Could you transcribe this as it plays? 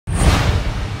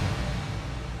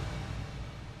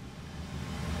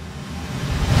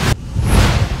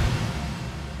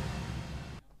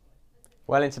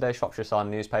Well, in today's Shropshire Star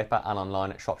newspaper and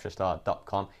online at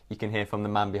shropshirestar.com, you can hear from the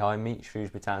man behind me,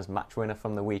 Shrewsbury Town's match winner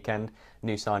from the weekend,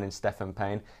 new signing Stefan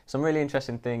Payne. Some really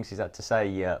interesting things he's had to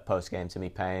say post-game to me,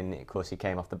 Payne. Of course, he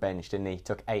came off the bench, didn't he? He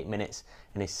took 8 minutes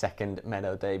in his second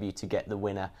Meadow debut to get the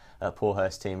winner.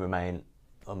 Paulhurst team remain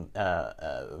with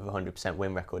a 100%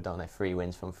 win record, don't they? 3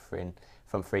 wins from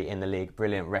three in the league.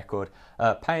 Brilliant record.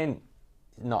 Payne,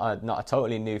 not a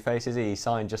totally new face, is he? He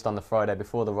signed just on the Friday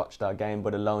before the Rochdale game,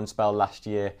 but a loan spell last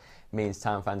year means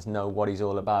Town fans know what he's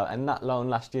all about. And that loan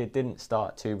last year didn't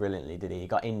start too brilliantly, did he? He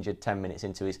got injured 10 minutes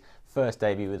into his first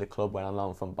debut with the club, went on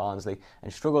loan from Barnsley,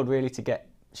 and struggled really to get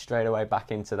straight away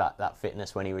back into that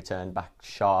fitness when he returned back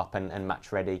sharp and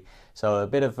match ready. So a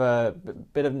bit of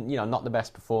not the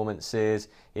best performances.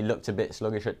 He looked a bit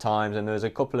sluggish at times, and there was a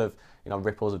couple of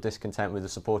ripples of discontent with the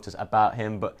supporters about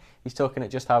him. But he's talking at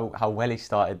just how well he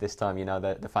started this time.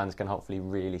 The fans can hopefully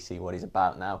really see what he's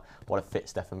about now, what a fit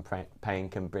Stefan Payne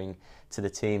can bring to the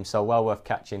team. So well worth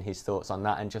catching his thoughts on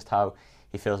that and just how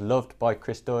he feels loved by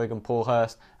Chris Doig and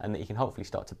Paulhurst, and that he can hopefully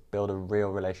start to build a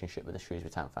real relationship with the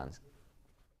Shrewsbury Town fans.